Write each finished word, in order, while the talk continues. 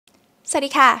สวัส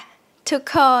ดีค่ะทุก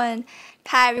คน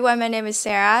Hi everyone, my name is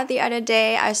Sarah. The other day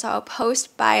I saw a post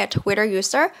by a Twitter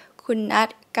user, คุณนัท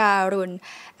การุณ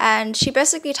and she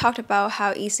basically talked about how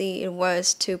easy it was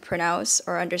to pronounce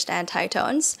or understand Thai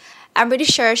tones. I'm pretty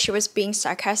sure she was being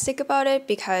sarcastic about it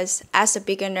because as a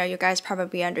beginner, you guys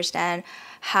probably understand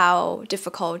how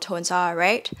difficult tones are,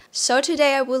 right? So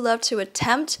today I would love to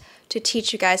attempt to teach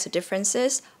you guys the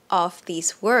differences of these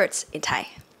words in Thai.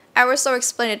 I will also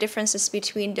explain the differences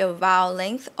between the vowel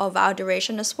length or vowel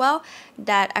duration as well.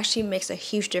 That actually makes a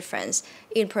huge difference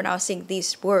in pronouncing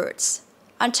these words.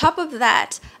 On top of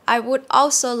that, I would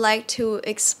also like to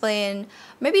explain,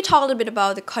 maybe talk a little bit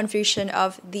about the confusion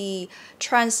of the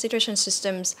transliteration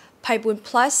systems bpiin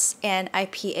Plus and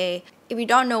IPA. If you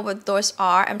don't know what those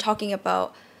are, I'm talking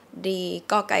about the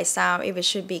gao sound if it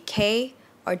should be K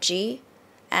or G,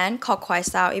 and kō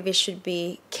sound if it should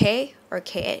be K or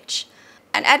KH.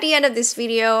 And at the end of this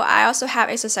video, I also have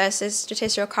exercises to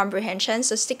test your comprehension,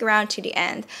 so stick around to the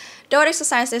end. Those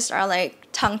exercises are like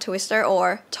tongue twister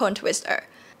or tone twister.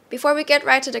 Before we get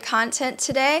right to the content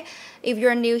today, if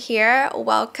you're new here,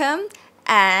 welcome.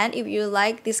 And if you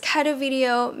like this kind of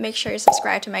video, make sure you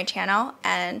subscribe to my channel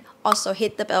and also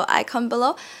hit the bell icon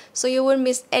below so you won't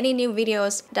miss any new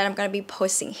videos that I'm going to be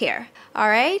posting here.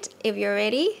 Alright, if you're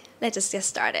ready, let's just get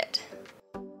started.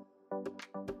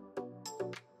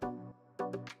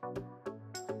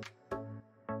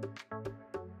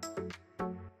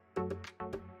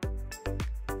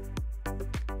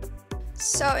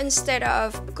 So instead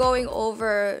of going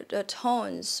over the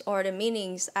tones or the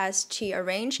meanings as she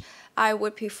arranged, I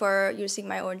would prefer using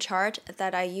my own chart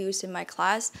that I use in my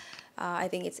class. I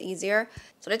think it's easier.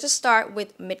 So let's just start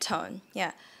with mid-tone.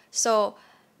 Yeah. So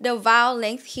the vowel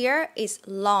length here is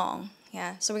long.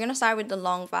 Yeah. So we're gonna start with the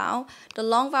long vowel. The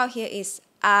long vowel here is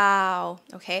ow.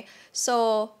 Okay.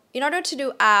 So in order to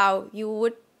do ow,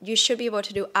 you should be able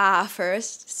to do ah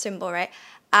first. Simple, right?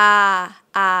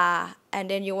 Ah, and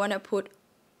then you wanna put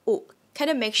u. Kind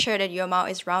of make sure that your mouth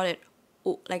is rounded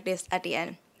u, like this at the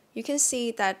end. You can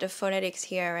see that the phonetics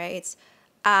here, right? It's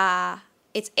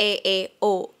it's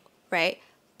a-o, right?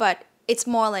 But it's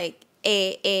more like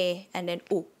a and then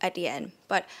u at the end.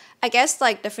 But I guess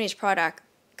like the finished product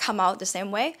come out the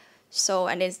same way. So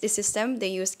and in this system they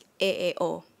use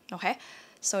a-o. Okay,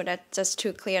 so that's just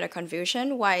to clear the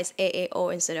confusion. Why is a-o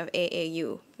instead of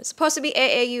a-u? It's supposed to be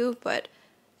a-u, but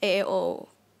a-o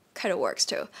kind of works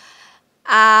too.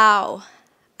 Ow,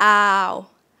 ow,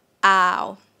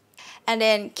 ow. And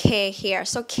then K here.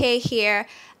 So K here,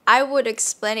 I would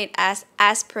explain it as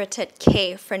aspirated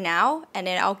K for now, and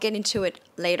then I'll get into it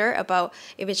later about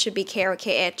if it should be K or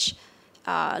KH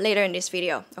later in this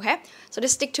video, okay? So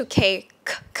just stick to K,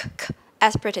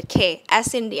 aspirated K,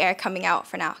 as in the air coming out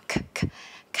for now.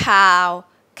 Kâao,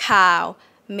 kâao,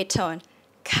 mid-tone,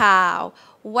 kâao.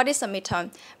 What is a mid-tone?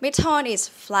 Mid-tone is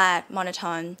flat,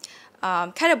 monotone,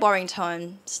 kind of boring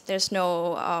tone. There's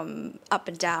no up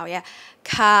and down. Yeah,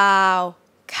 kâao,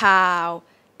 kâao.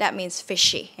 That means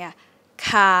fishy. Yeah,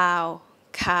 kâao,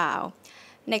 kâao.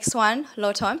 Next one,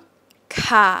 low tone.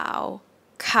 Kâao,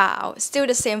 kâao. Still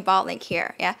the same vowel link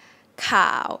here. Yeah,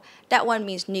 kâao. That one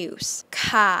means news.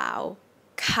 Kâao,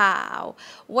 kâao.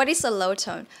 What is a low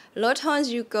tone? Low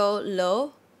tones you go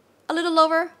low, a little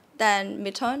lower than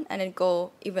mid-tone, and then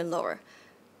go even lower.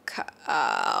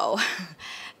 Kâao.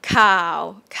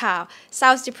 Kâao, kâao.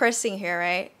 Sounds depressing here,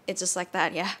 right? It's just like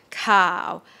that, yeah.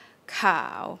 Kâao,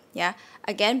 kâao, yeah.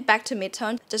 Again, back to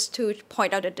mid-tone, just to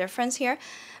point out the difference here.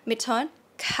 Mid-tone,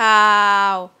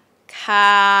 kâao, kâao.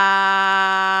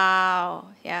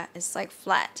 Yeah, it's like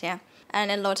flat, yeah.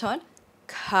 And then low tone,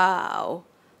 kâao,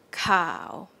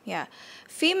 kâao, yeah.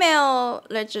 Female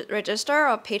register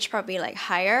or pitch probably like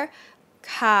higher.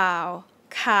 Kâao,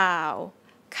 kâao,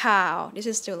 kâao. This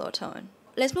is still low tone.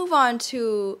 Let's move on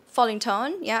to falling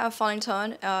tone. Yeah, a falling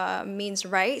tone means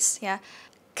rise. Yeah,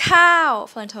 kâao,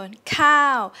 falling tone,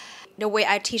 kâao. The way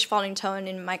I teach falling tone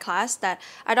in my class, that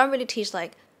I don't really teach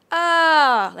like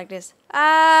like this,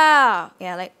 yeah,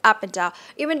 like up and down.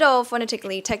 Even though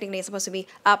phonetically, technically, it's supposed to be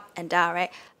up and down,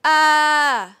 right?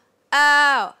 Ow,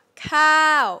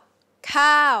 kâao,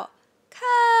 kâao,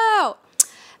 kâao.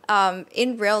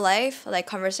 In real life, like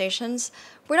conversations,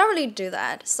 we don't really do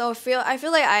that. So I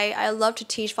feel like I love to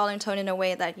teach falling tone in a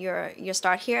way that you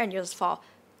start here and you just fall.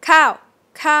 Kâao,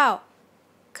 kâao,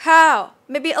 kâao.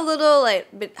 Maybe a little like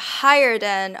bit higher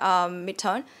than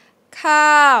mid-tone.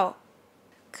 Kâao,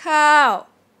 kâao,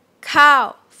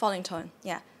 kâao. Falling tone,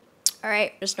 yeah.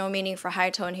 Alright, there's no meaning for high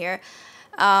tone here.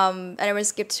 And I'm going to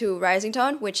skip to rising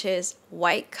tone, which is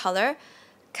white color.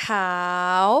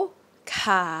 Kâao,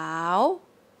 kâao,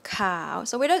 kàao.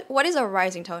 So what is a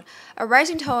rising tone? A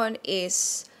rising tone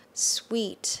is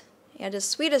sweet. Yeah, the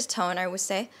sweetest tone, I would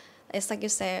say. It's like you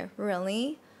say,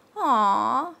 really?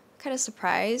 Aww, kind of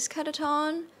surprise kind of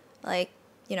tone. Like,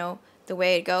 the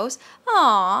way it goes.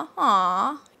 Aww,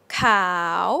 aww.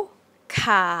 Kàao,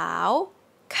 kàao,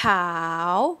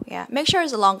 kàao. Yeah, make sure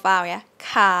it's a long vowel, yeah.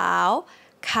 Kàao,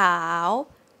 kàao,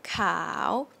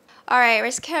 kàao. Alright,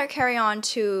 let's carry on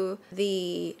to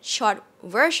the short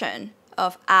version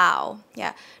of ao.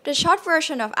 Yeah, the short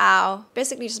version of ao,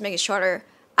 basically just make it shorter.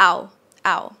 Ao,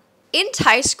 ao. In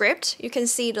Thai script, you can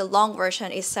see the long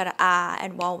version is set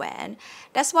and vowel.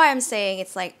 That's why I'm saying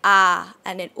it's like and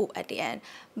then u at the end.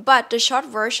 But the short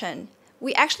version,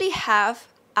 we actually have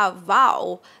a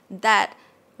vowel that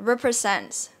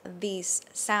represents these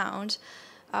sound,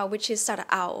 which is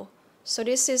ao. So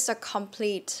this is a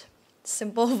complete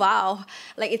simple vowel.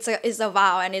 Like it's a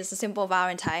vowel and it's a simple vowel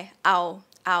in Thai. Ao,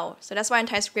 ao. So that's why in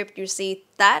Thai script you see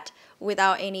that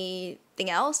without anything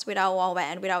else, without vowel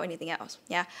and without anything else.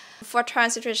 Yeah. For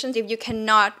transliteration, if you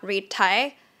cannot read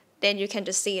Thai, then you can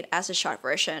just see it as a short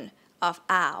version of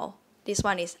ao. This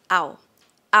one is ao,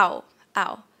 ao,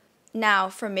 ao. Now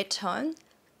for mid-tone,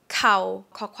 kàao,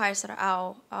 kàao, sort of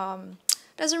ao,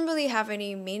 doesn't really have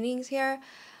any meanings here,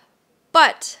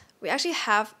 but we actually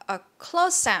have a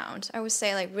close sound, I would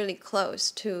say like really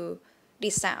close to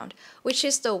this sound, which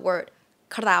is the word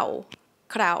kàao,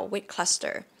 kàao with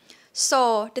cluster.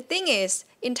 So the thing is,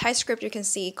 in Thai script you can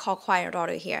see kàao and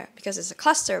daughter here because it's a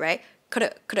cluster, right?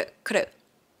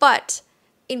 But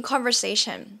in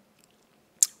conversation,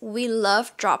 we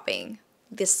love dropping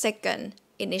the second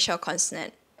initial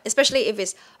consonant, especially if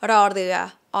it's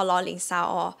rā or lolling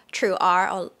sound or true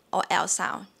R or L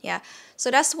sound. Yeah. So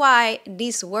that's why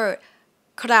this word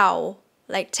kàao,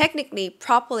 like technically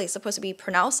properly supposed to be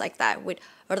pronounced like that with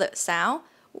r sound.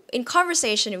 In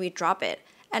conversation we drop it,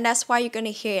 and that's why you're going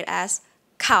to hear it as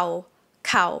kàao,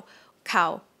 kàao,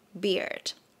 kàao,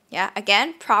 beard. Yeah.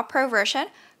 Again, proper version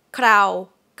kàao,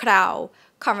 kàao,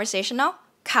 conversational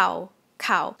kàao,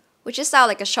 kàao, which is sound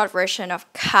like a short version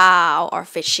of cow or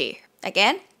fishy.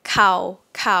 Again, kàao,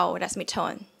 kàao, that's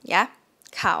mid-tone. Yeah,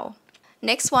 kàao.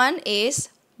 Next one is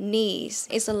knees.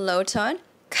 It's a low tone.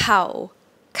 Kàao,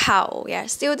 kàao. Yeah,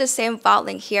 still the same vowel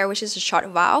link here, which is a short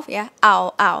vowel. Yeah,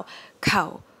 ao, ao,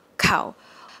 kàao, kàao.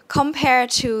 Compared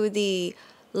to the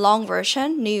long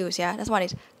version, news. Yeah, this one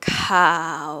is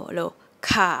kàao, low,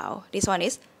 kàao. This one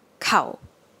is kàao,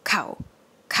 kàao,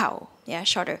 kàao. Yeah,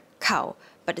 shorter, kàao,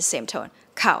 but the same tone.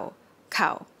 Kàao,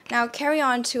 kàao. Now carry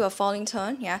on to a falling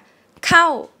tone. Yeah,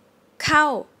 kàao,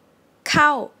 kàao,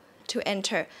 kàao to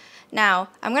enter. Now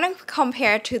I'm gonna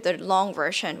compare to the long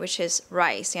version, which is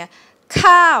rise. Yeah,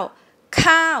 kàao,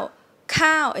 kàao,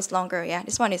 kàao is longer. Yeah,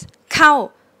 this one is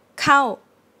kàao, kàao,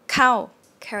 kàao.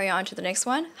 Carry on to the next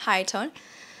one, high tone.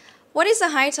 What is a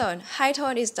high tone? High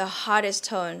tone is the hardest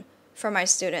tone for my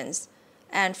students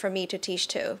and for me to teach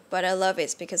too. But I love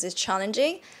it because it's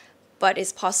challenging, but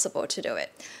it's possible to do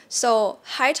it. So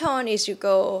high tone is you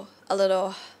go a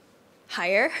little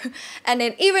higher and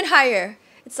then even higher.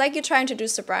 It's like you're trying to do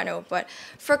soprano, but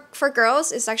for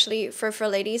girls, it's actually, for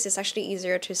ladies, it's actually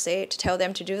easier to say, to tell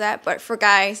them to do that. But for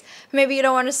guys, maybe you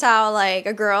don't want to sound like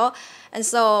a girl. And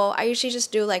so I usually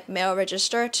just do like male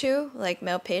register too, like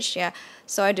male pitch, yeah.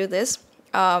 So I do this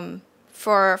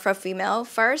for female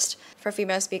first. For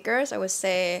female speakers, I would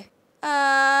say,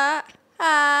 yeah.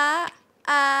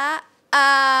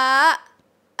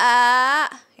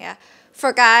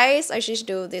 For guys, I usually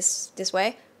do this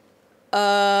way.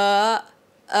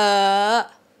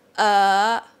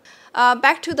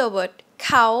 Back to the word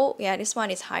kàao. Yeah, this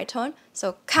one is high tone.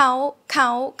 So kàao,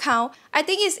 kàao, kàao. I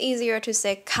think it's easier to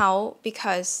say kàao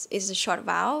because it's a short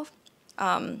vowel.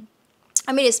 I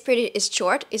mean, it's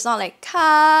short. It's not like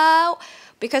kàao.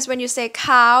 Because when you say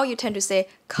kàao, you tend to say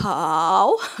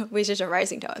kàao, which is a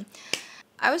rising tone.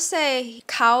 I would say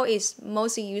kàao is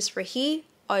mostly used for he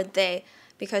or they,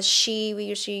 because we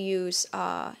usually use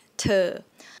th.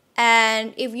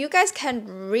 And if you guys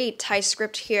can read Thai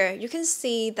script here, you can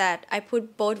see that I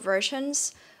put both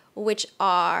versions, which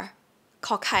are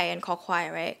kàao and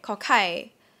kàao, right? Kàao,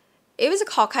 if it's a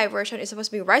kàao version, it's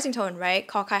supposed to be rising tone, right?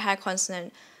 Kàao high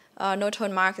consonant, no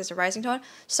tone mark is a rising tone.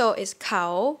 So it's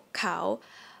kàao, kàao.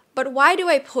 But why do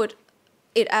I put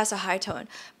it as a high tone?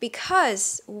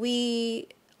 Because we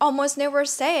almost never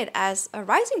say it as a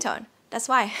rising tone. That's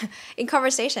why in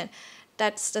conversation.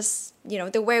 That's just,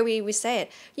 the way we say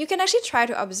it. You can actually try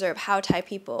to observe how Thai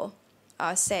people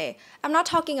say. I'm not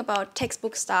talking about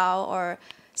textbook style or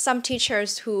some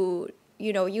teachers who,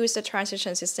 use the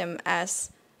transition system as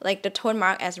like the tone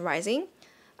mark as rising.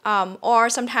 Or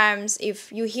sometimes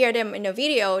if you hear them in a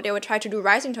video, they would try to do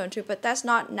rising tone too, but that's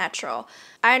not natural.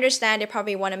 I understand they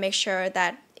probably want to make sure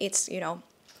that it's,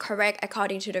 correct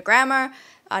according to the grammar,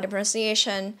 the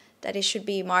pronunciation, that it should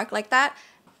be marked like that.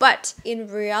 But in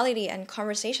reality and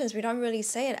conversations, we don't really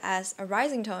say it as a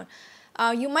rising tone.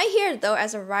 You might hear it though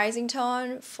as a rising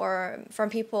tone from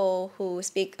people who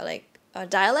speak like a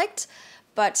dialect,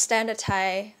 but standard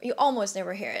Thai, you almost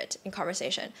never hear it in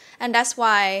conversation. And that's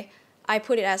why I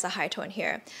put it as a high tone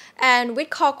here. And with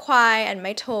kho kwai and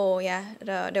mai to,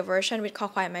 the version with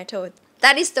kho kwai and mai to,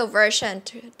 that is the version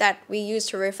that we use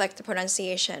to reflect the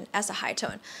pronunciation as a high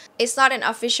tone. It's not an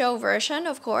official version,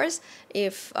 of course,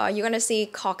 if you're going to see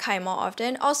kho kai more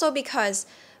often. Also because,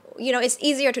 it's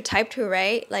easier to type too,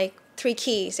 right? Like 3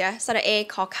 keys, Sara A,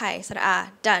 kho kai, Sara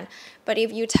A, done. But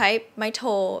if you type mai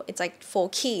to, it's like 4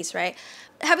 keys, right?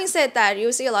 Having said that,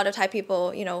 you see a lot of Thai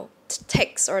people,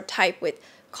 text or type with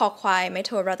kho kwai, mai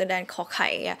to rather than kho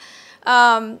kai,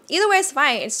 either way is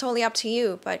fine. It's totally up to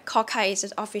you. But kho kai is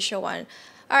the official one.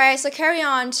 Alright, so carry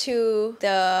on to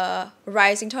the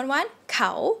rising tone one.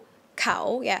 Kàao,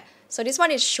 kàao, So this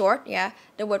one is short,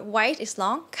 The word white is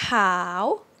long.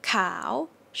 Kàao, kàao.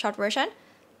 Short version.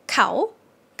 Kàao,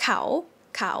 kàao,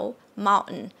 kàao.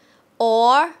 Mountain.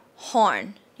 Or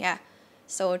horn,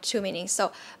 So 2 meanings.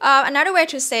 So another way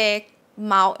to say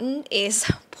mountain is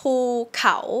pu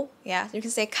kàao, You can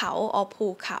say kàao or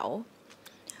pu kàao.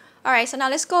 Alright, so now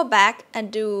let's go back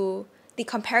and do the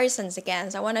comparisons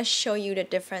again. So I want to show you the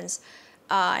difference.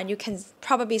 And you can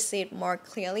probably see it more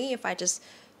clearly if I just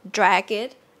drag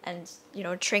it and,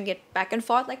 string it back and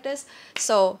forth like this.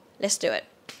 So let's do it.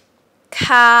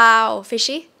 Kàao,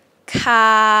 fishy.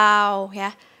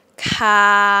 Kàao,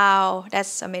 Kàao.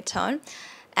 That's a mid-tone.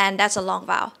 And that's a long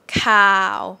vowel.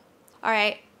 Kàao.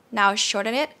 Alright, now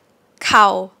shorten it.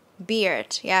 Kàao,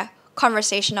 beard,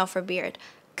 Conversational for beard.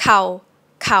 Kàao.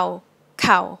 Kàao,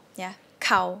 kàao,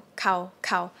 Kàao, kàao,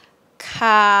 kàao.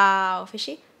 Kàao,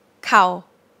 fishy. Kàao,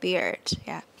 beard,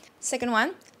 Second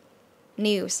one,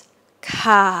 news.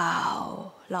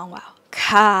 Kàao, long vowel.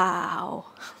 Kàao.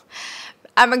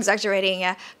 I'm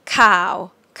exaggerating,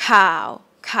 Kàao, kàao,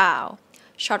 kàao.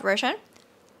 Short version.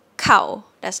 Kàao,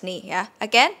 that's knee,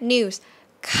 Again, news.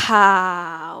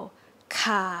 Kàao,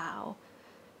 kàao.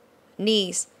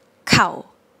 Knees. Kàao,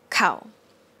 kàao.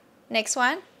 Next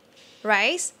one.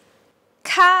 Rice.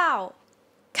 Kàao,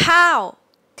 kàao,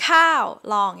 kàao,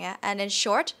 long, and then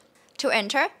short. To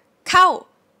enter, kàao,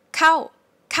 kàao,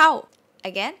 kàao.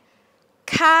 Again,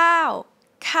 kàao,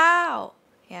 kàao,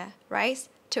 rice.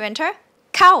 To enter,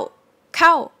 kàao,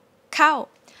 kàao, kàao.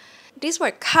 This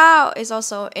word kàao is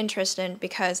also interesting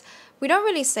because we don't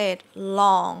really say it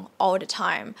long all the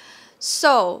time.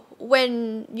 So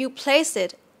when you place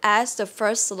it as the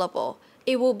first syllable,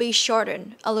 it will be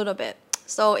shortened a little bit.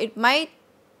 So it might,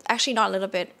 actually not a little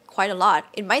bit, quite a lot.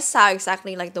 It might sound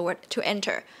exactly like the word to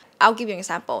enter. I'll give you an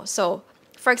example. So,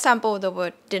 for example, the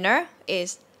word dinner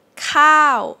isข้า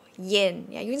วเย็น.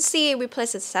 You can see we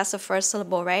place it as the first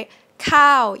syllable, right? ข้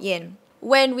าวเย็น.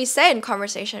 When we say in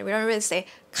conversation, we don't really say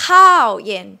ข้าวเ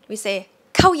ย็น. We say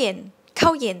ข้าวเย็น, ข้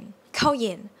าวเย็น, ข้าวเ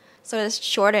ย็น. So it's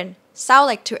shortened. Sound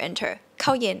like to enter. ข้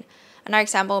าวเย็น. Another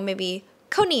example maybe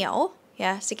ข้าวเหนียว.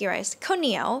 Sticky rice. ข้าวเห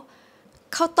นียว.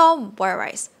 ข้าวต้ม, boiled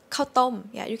rice. ข้าวต้ม.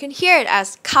 You can hear it as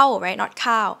cow, right? Not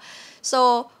cow. So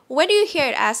when you hear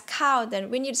it as cow, then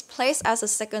when you place as a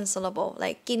second syllable,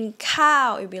 like กินข้าว,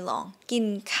 it will be long. กิน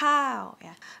ข้าว.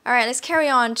 All right, let's carry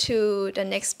on to the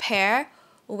next pair,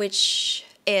 which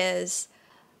is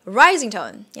rising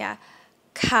tone.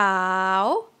 ขาว,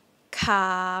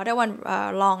 kàao. That one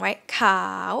long, right?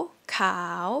 Kàao,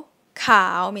 kàao,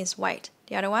 kàao means white.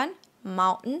 The other one,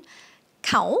 mountain. เ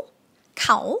ขา, เข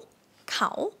า, เข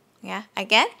า.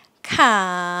 Again, ขา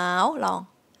ว, long.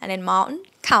 And then mountain,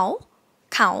 เขา,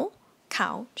 เขา, เข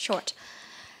า, short.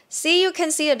 See, you can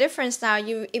see a difference now.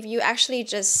 If you actually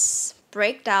just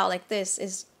break down like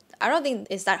this, I don't think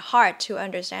it's that hard to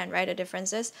understand, right? The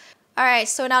differences. All right,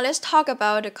 so now let's talk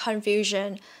about the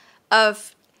confusion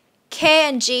of K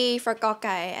and G for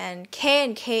gokai and K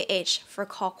and KH for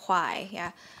kho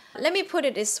kwai. Let me put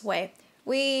it this way.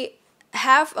 We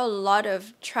have a lot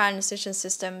of transition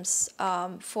systems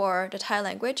for the Thai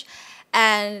language,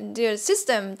 and the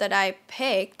system that I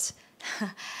picked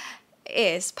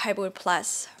is Paiboot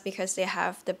Plus because they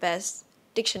have the best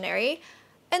dictionary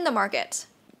in the market.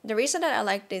 The reason that I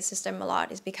like this system a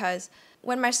lot is because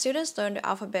when my students learn the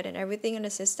alphabet and everything in the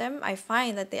system, I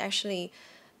find that they actually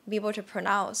be able to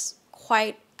pronounce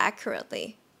quite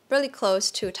accurately, really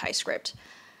close to Thai script.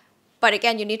 But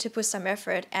again, you need to put some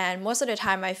effort, and most of the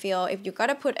time I feel if you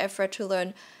gotta put effort to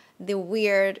learn the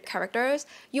weird characters,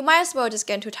 you might as well just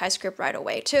get into Thai script right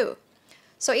away too.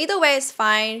 So either way is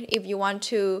fine. If you want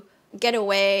to get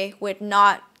away with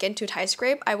not getting to Thai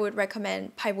script, I would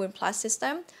recommend bpiin Plus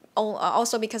system.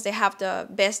 Also because they have the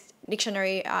best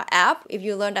dictionary app. If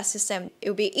you learn that system, it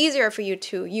will be easier for you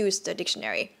to use the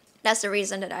dictionary. That's the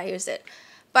reason that I use it.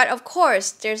 But of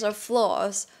course, there's a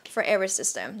flaws for every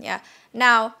system. Yeah.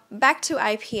 Now back to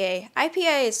IPA.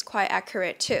 IPA is quite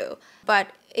accurate too, but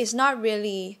it's not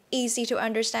really easy to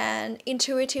understand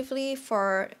intuitively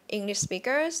for English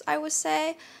speakers, I would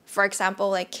say. For example,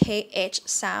 like KH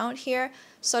sound here.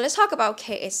 So let's talk about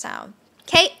KH sound.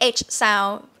 KH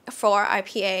sound for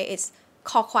IPA is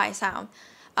kho kwai sound.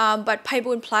 But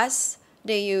bpiin Plus,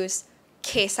 they use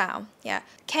K sound. Yeah.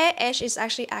 KH is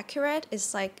actually accurate.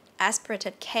 It's like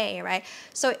aspirated K, right?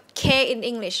 So K in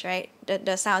English, right?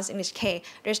 The sounds in English K,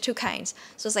 there's two kinds.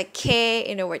 So it's like K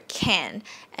in the word can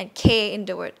and K in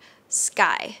the word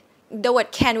sky. The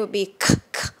word can would be k,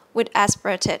 k with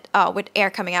aspirated, with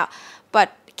air coming out.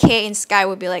 But K in sky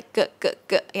would be like g, g,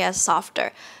 g, yeah,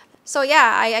 softer. So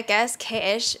yeah, I guess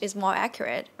KH is more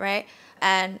accurate, right?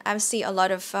 And I see a lot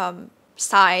of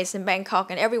sites in Bangkok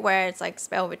and everywhere it's like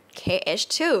spelled with KH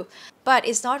too. But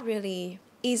it's not really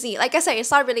easy. Like I said, it's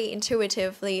not really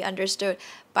intuitively understood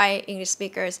by English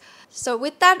speakers. So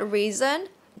with that reason,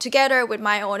 together with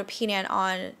my own opinion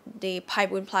on the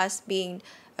bpiin Plus being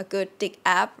a good dict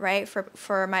app, right,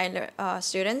 for my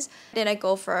students, then I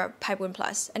go for bpiin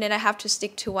Plus. And then I have to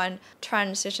stick to one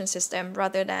transition system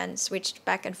rather than switch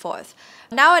back and forth.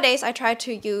 Nowadays, I try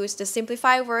to use the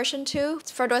simplified version too.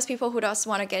 For those people who don't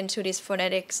want to get into these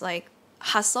phonetics like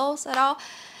hustles at all,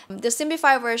 the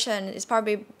simplified version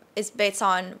is based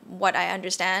on what I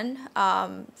understand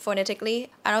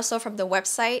phonetically, and also from the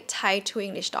website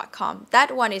thai2english.com.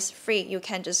 That one is free. You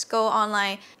can just go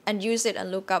online and use it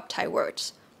and look up Thai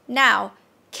words. Now,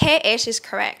 KH is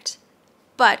correct,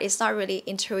 but it's not really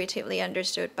intuitively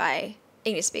understood by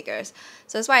English speakers.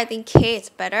 So that's why I think K is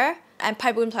better, and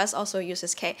bpiin Plus also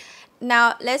uses K.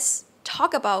 Now, let's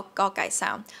talk about Gao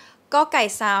sound. Gao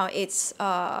sound, it's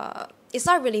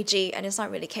not really G and it's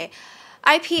not really K.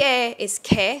 IPA is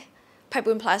K,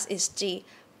 bpiin Plus is G,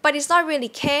 but it's not really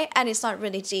K and it's not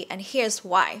really G, and here's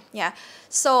why. Yeah,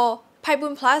 so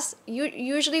bpiin Plus,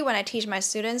 usually when I teach my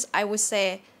students, I would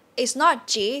say it's not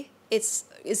G, it's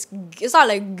not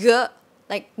like G,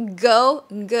 like go,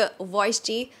 G, voice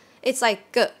G. It's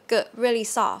like G, G, really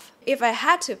soft. If I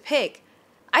had to pick,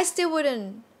 I still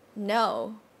wouldn't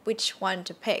know which one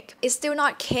to pick. It's still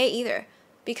not K either,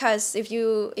 because if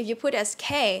you put it as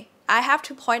K, I have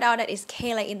to point out that it's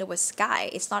K like in the word sky.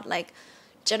 It's not like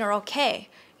general K,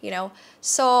 you know.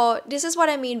 So this is what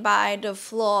I mean by the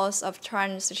flaws of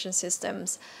transition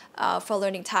systems for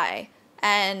learning Thai.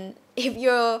 And if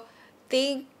you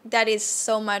think that it's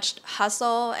so much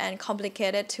hustle and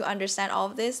complicated to understand all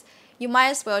of this, you might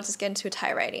as well just get into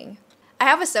Thai writing. I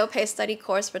have a self-paced study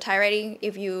course for Thai writing.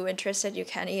 If you're interested, you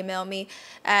can email me.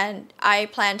 And I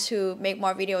plan to make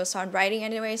more videos on writing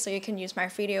anyway, so you can use my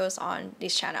videos on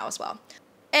this channel as well.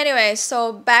 Anyway,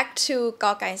 so back to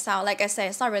Gao sound. Like I said,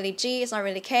 it's not really G, it's not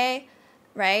really K,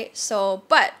 right? So,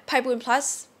 but bpiin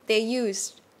Plus, they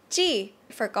use G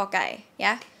for Gao,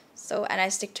 yeah? So, and I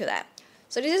stick to that.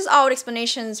 So this is all the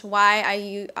explanations why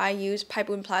I use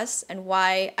bpiin Plus and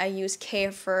why I use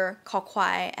K for kho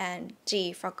kwai and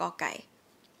G for Gao.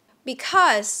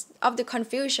 Because of the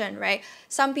confusion, right?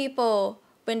 Some people,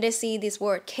 when they see this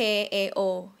word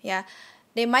K-A-O, yeah,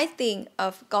 they might think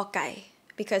of Gao,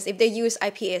 because if they use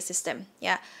IPA system,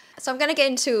 yeah. So I'm gonna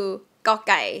get into Gao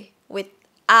with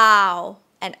ow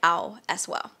and ow as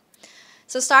well.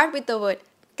 So start with the word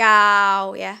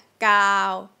Gaao, yeah,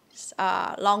 Gaao,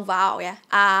 long vowel, yeah,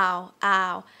 ow,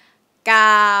 ow,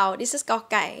 Gaao. This is Gao,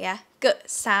 yeah, G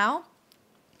sound.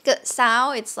 G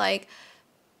sound, it's like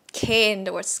K in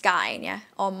the word sky, yeah,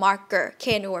 or marker,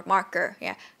 K in the word marker,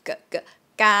 yeah, G, G,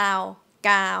 Gaao,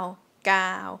 Gaao,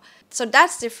 Gaao. So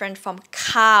that's different from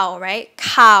kâao, right?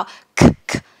 Kâao, k,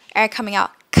 k, air coming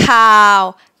out,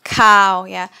 kâao, kâao,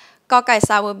 yeah. Gao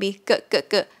sound will be g, g,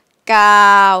 g,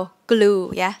 Gaao,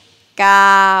 glue, yeah,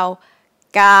 Gaao,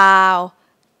 Gaao,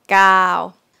 Gaao.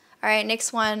 All right,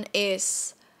 next one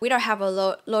is, we don't have a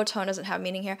low tone, doesn't have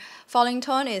meaning here. Falling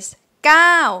tone is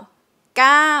Gaao,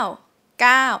 Gaao,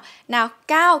 Gaao. Now,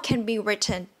 Gaao can be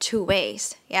written two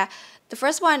ways, yeah. The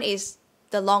first one is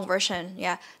the long version,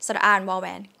 yeah. So the and vowel,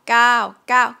 Gaao,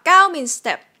 Gaao. Gaao means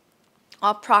step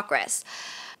or progress.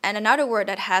 And another word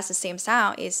that has the same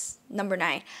sound is number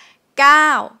 9,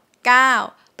 Gaao,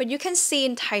 Gaao. But you can see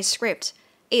in Thai script,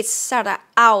 it's sort of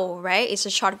ow, right? It's a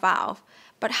short vowel.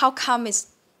 But how come it's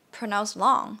pronounced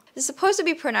long? It's supposed to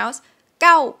be pronounced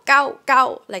gao, gao, gao,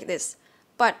 like this.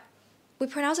 But we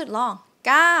pronounce it long.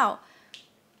 Gao.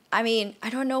 I mean, I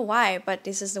don't know why, but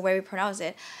this is the way we pronounce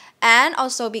it. And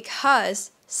also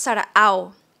because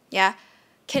sǐi-kǎao, yeah,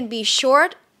 can be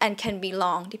short and can be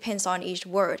long, depends on each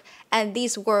word. And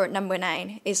this word number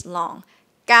 9 is long.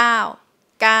 Gao,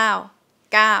 gao,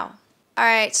 gao.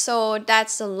 Alright, so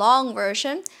that's the long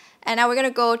version. And now we're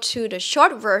gonna go to the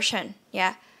short version.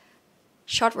 Yeah.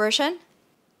 Short version.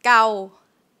 Gao,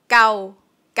 gao,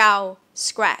 gao,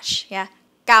 scratch. Yeah.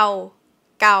 Gao,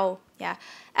 gao. Yeah.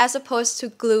 As opposed to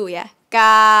glue. Yeah.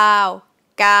 Gao,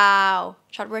 gao.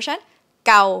 Short version.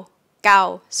 Gao,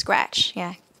 gao, scratch.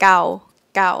 Yeah. Gao,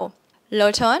 gao.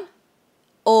 Low tone.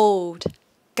 Old.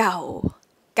 Gao,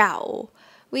 gao.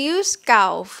 We use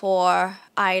gao for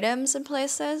items and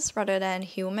places rather than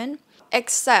human.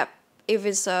 Except if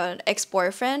it's an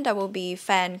ex-boyfriend, that will be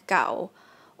fan gao.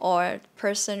 Or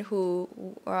person who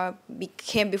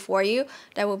came before you,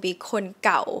 that will be kon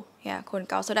gao. Yeah, kon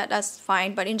gao. So that's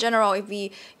fine. But in general, if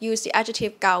we use the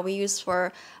adjective gao, we use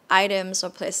for items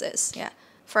or places. Yeah.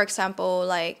 For example,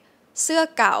 like เสื้อ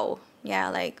เก่า yeah,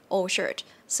 like old shirt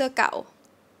เสื้อเก่า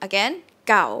again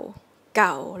gao,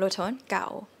 gao, low tone,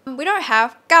 gao. We don't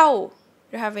have gao.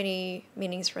 We don't have any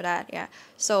meanings for that. Yeah.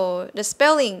 So the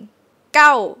spelling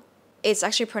gao, it's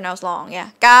actually pronounced long. Yeah.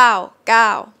 Gao,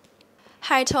 gao.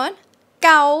 High tone.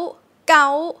 Gao,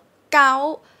 gao,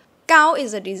 gao. Gao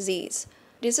is a disease.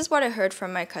 This is what I heard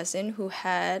from my cousin who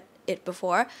had it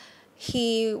before.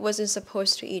 He wasn't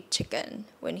supposed to eat chicken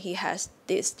when he has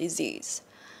this disease.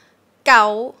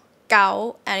 Gao,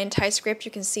 gao, and in Thai script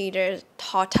you can see there's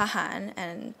Tha Tahan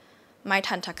and Mai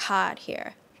Tan Takat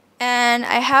here. And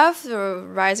I have the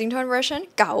rising tone version.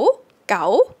 Gao,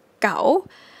 gao, gao.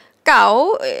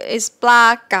 Gao is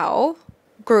black gao,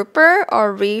 grouper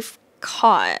or reef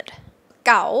cod.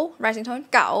 Gao, rising tone,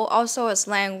 gao, also a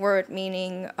slang word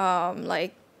meaning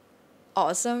like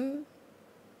awesome,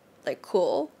 like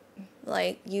cool,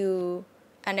 like you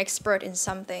an expert in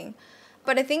something.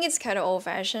 But I think it's kind of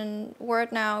old-fashioned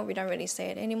word now. We don't really say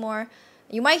it anymore.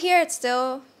 You might hear it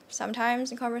still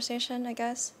sometimes in conversation, I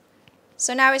guess.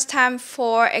 So now it's time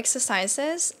for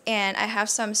exercises, and I have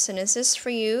some sentences for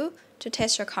you to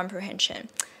test your comprehension.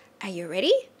 Are you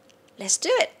ready? Let's do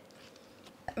it.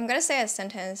 I'm gonna say a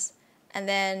sentence, and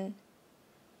then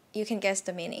you can guess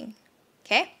the meaning.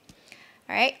 Okay?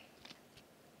 Alright.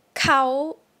 เขา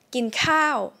กินข้า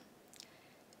ว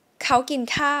เขากิน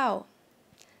ข้าว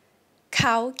เข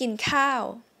ากินข้าว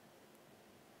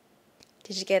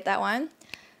Did you get that one?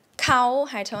 เขา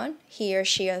high tone, he or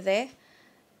she or they.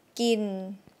 กิน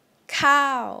ข้า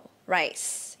ว rice.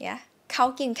 Yeah? เขา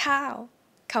กินข้าว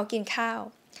เขากินข้าว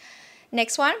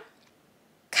Next one.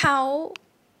 เขา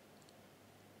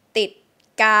ติด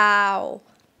กาว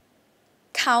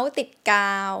เขาติดก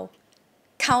าว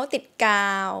เขาติดกา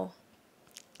ว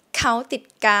เขาติด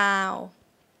กาว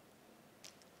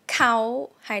เขา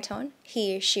high tone, he,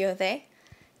 she or they.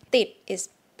 ติด is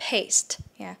paste.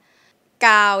 Yeah. ก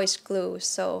าว is glue.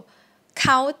 So เข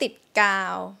าติดกา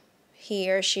ว he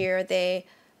or she or they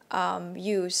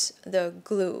use the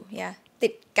glue. Yeah. ติ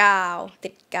ดกาว ติ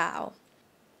ดกาว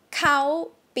เขา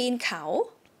ปีนเขา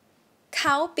เข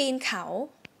าปีนเขา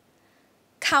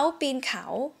เขาปีนเขา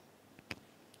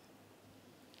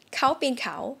เขาปีนเข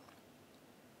า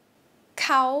เข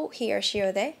า he or she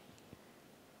or they.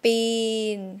 ปี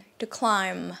น to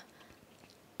climb.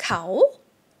 เขา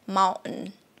mountain.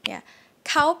 Yeah.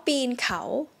 เขาปีนเขา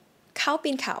เขาปี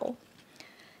นเขา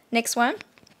Next one.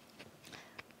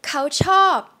 เขาชอ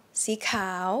บสีขา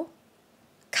ว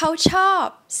เขาชอบ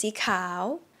สีขาว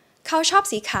เขาชอบ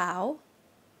สีขาว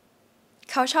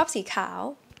เขาชอบสีขาว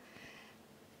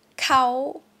เขา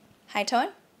high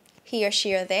tone, he or she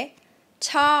or they.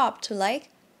 ชอบ to like.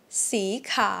 สี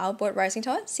ขาว both rising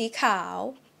tone. สีขาว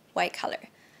white color.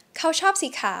 เขาชอบสี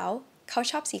ขาว เขา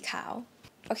ชอบสีขาว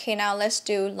Okay, now let's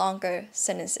do longer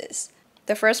sentences.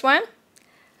 The first one.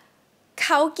 เข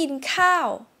ากินข้าว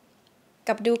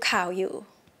กับดูข่าวอยู่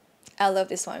I love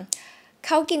this one. เข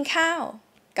ากินข้าว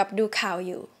กับดูข่าวอ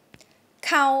ยู่ เ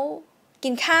ขากิ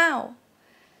นข้าว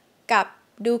กับ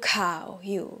ดูข่าว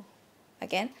อยู่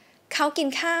Again. เขากิน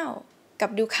ข้าวกับ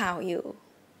ดูข่าวอยู่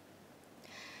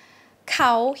เข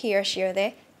า he or she or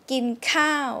they. กินข้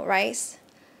าว rice.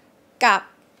 กับ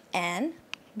and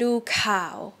ดูข่า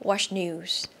ว watch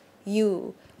news. You,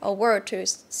 a word to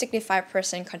signify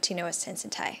person continuous tense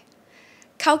in Thai.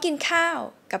 เขากินข้าว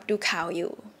กับดูข่าวอ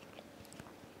ยู่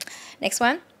Next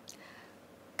one.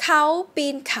 เขาปี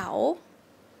นเขา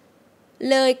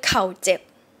เลยเข่าเจ็บ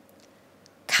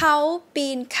เขาปี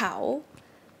นเขา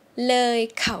เลย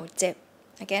เข่าเจ็บ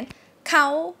Again. เขา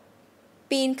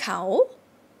ปีนเขา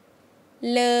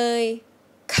เลย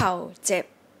เข่าเจ็บ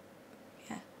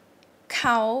เข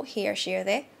า here she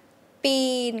there ปี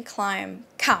น climb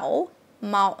เขา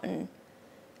mountain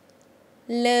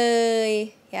เลย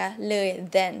เลย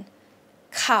then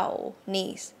เข่า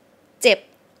knees เจ็บ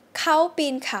เขาปี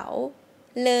นเขา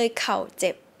เลยเข่าเ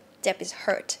จ็บ is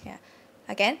hurt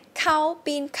again เขา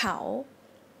ปีนเขา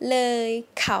เลย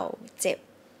เข่าเจ็บ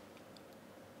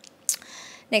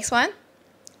next one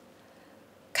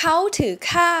เขาถือ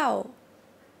ข้าว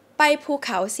ไปภูเ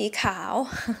ขาสีขาว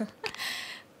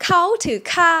เขาถือ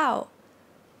ข้าว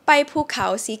ไปภูเขา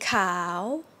สีขาว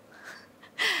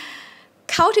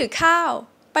เขาถือข้าว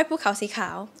ไปภูเขาสีขา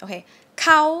ว okay เข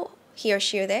า he or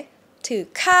she there ถือ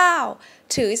ข้าว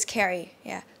ถือ is carry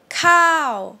ข้า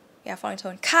ว following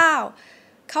tone ข้าว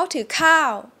เขาถือข้า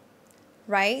ว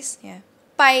rice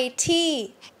ไป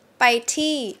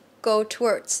ที่ go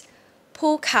towards ภู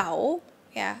เขา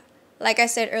like I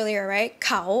said earlier right เ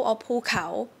ขา or ภูเขา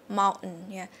mountain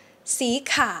สี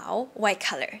ขาว white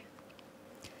color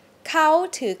เขา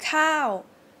ถือข้าว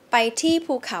ไปที่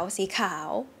ภูเขาสีขาว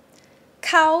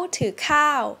เขาถือข้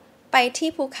าวไปที่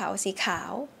ภูเขาสีขา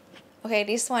ว okay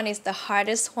this one is the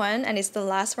hardest one and it's the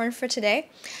last one for today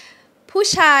ผู้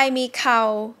ชายมีเขา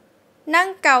นั่ง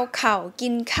เกาเข่ากิ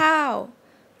นข้าว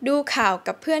ดูข่าว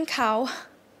กับเพื่อนเขา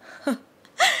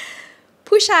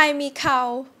ผู้ชายมีเขา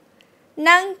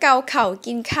นั่งเกาเข่า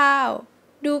กินข้าว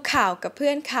ดูข่าวกับเพื่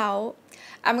อนเขา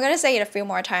I'm gonna say it a few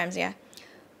more times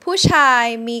ผู้ชาย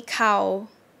มีเขา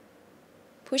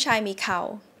ผู้ชายมีเขา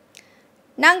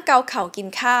นั่งเกาเข่ากิน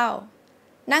ข้าว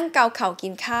นั่งเกาเข่ากิ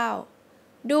นข้าว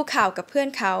ดูข่าวกับเพื่อน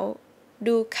เขา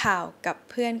ดูข่าวกับ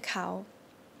เพื่อนเขา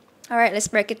Alright let's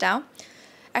break it down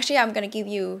actually I'm gonna give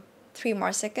you 3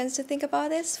 more seconds to think about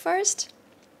this first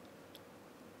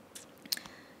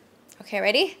okay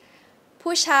ready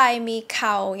ผู้ชายมีเข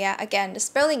า again the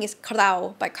spelling is เครา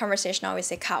but conversation always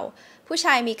say เขาผู้ช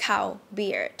ายมีเขา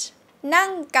beard นั่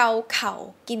งเกาเข่า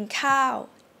กินข้าว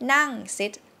นั่ง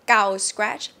sit เกา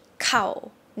scratch เข่า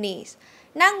knees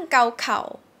นั่งเกาเข่า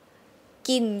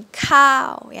กินข้า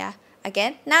ว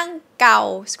again นั่งเกา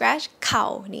scratch เข่า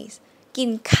knees กิ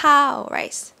นข้าว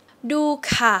rice ดู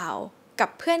ข่าวกับ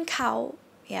เพื่อนเขา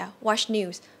watch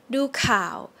news ดูข่า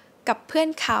วกับเพื่อน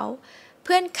เขาเ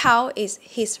พื่อนเขา is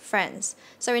his friends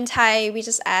so in Thai we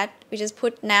just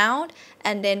put noun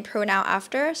and then pronoun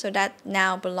after so that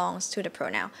noun belongs to the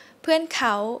pronoun เพื่อนเข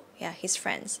า his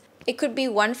friends it could be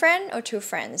one friend or two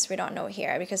friends we don't know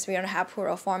here because we don't have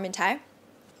plural form in Thai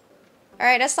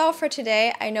alright that's all for today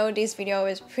I know this video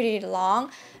is pretty long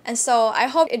and so I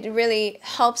hope it really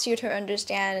helps you to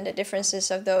understand the differences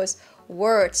of those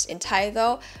words in Thai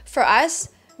though for us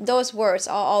those words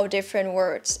are all different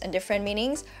words and different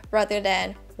meanings rather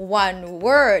than one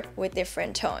word with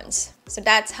different tones. So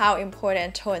that's how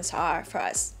important tones are for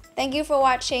us. Thank you for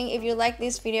watching. If you like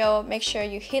this video, make sure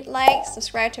you hit like,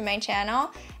 subscribe to my channel,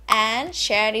 and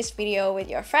share this video with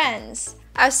your friends.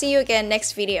 I'll see you again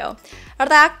next video.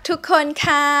 รักทุกคน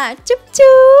ค่ะจุ๊บ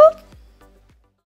จุ๊บ